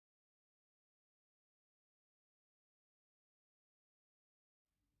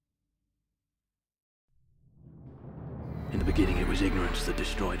beginning, it was ignorance that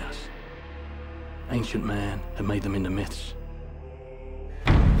destroyed us. Ancient man had made them into myths.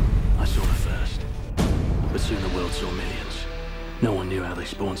 I saw the first, but soon the world saw millions. No one knew how they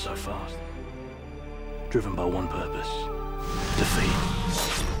spawned so fast. Driven by one purpose: defeat.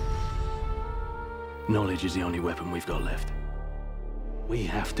 Knowledge is the only weapon we've got left. We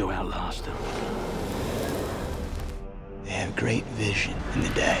have to outlast them. They have great vision in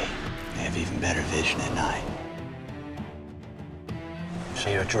the day. They have even better vision at night. So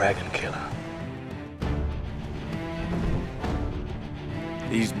you're a dragon killer.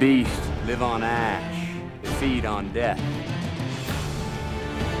 These beasts live on ash. They feed on death.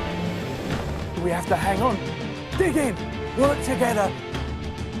 We have to hang on. Dig in. Work together.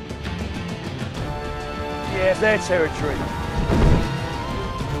 Yeah, it's their territory.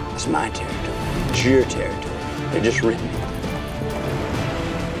 It's my territory. It's your territory. They're just renting it.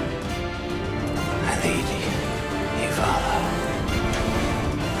 I lead you. You follow.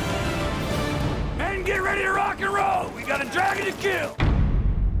 Men, get ready to rock and roll! We got a dragon to kill!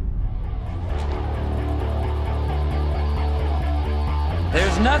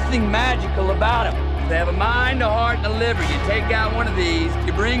 There's nothing magical about them. They have a mind, a heart, and a liver. You take out one of these,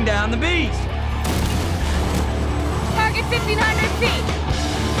 you bring down the beast. Target 1,500 feet.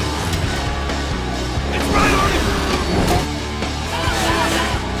 It's right on it!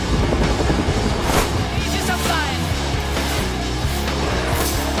 He's just up flying.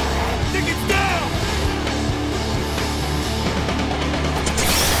 Think it's down!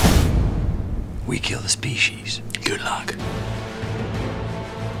 We kill the species. Good luck.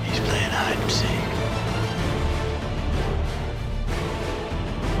 He's playing hide and seek.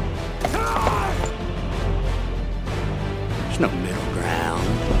 There's no middle ground.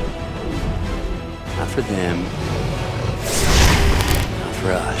 Not for them. Not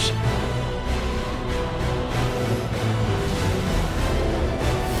for us.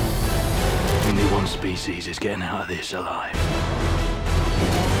 Only one species is getting out of this alive.